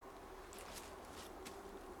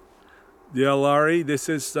Dear Laurie, this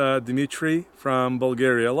is Dimitrie from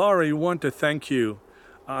Bulgaria. Laurie, we want to thank you.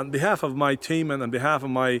 On behalf of my team and on behalf of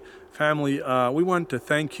my family, we want to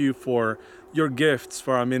thank you for your gifts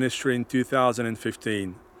for our ministry in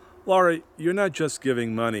 2015. Laurie, you're not just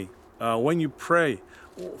giving money. When you pray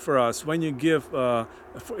for us, when you give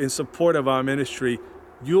in support of our ministry,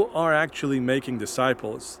 you are actually making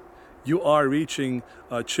disciples. You are reaching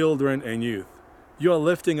children and youth. You are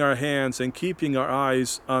lifting our hands and keeping our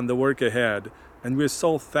eyes on the work ahead. And we're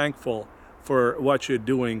so thankful for what you're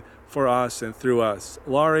doing for us and through us.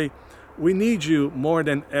 Laurie, we need you more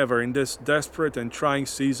than ever in this desperate and trying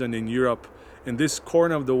season in Europe. In this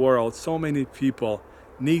corner of the world, so many people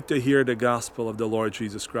need to hear the gospel of the Lord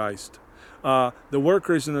Jesus Christ. The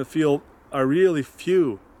workers in the field are really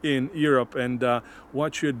few in Europe, and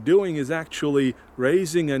what you're doing is actually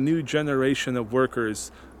raising a new generation of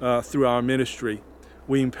workers through our ministry.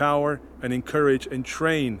 We empower and encourage and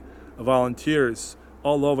train volunteers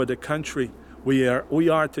all over the country. We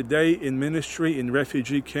are today in ministry in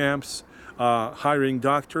refugee camps, hiring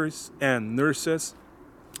doctors and nurses,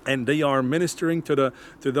 and they are ministering to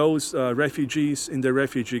those refugees in the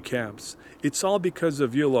refugee camps. It's all because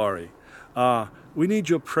of you, Laurie. We need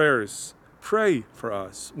your prayers. Pray for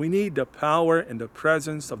us. We need the power and the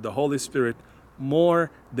presence of the Holy Spirit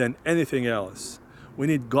more than anything else. We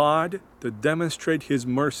need God to demonstrate His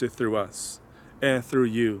mercy through us and through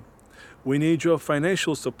you. We need your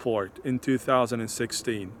financial support in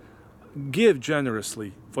 2016. Give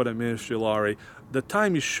generously for the ministry, Laurie. The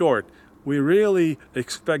time is short. We really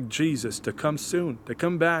expect Jesus to come soon, to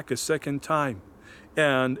come back a second time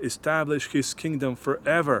and establish His kingdom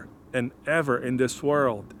forever and ever in this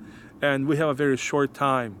world. And we have a very short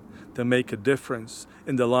time to make a difference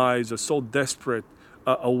in the lives of so desperate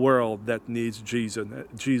a world that needs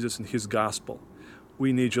Jesus and His gospel.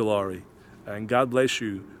 We need you, Laurie. And God bless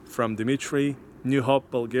you from Dimitrie, New Hope,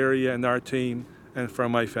 Bulgaria, and our team, and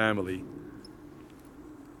from my family.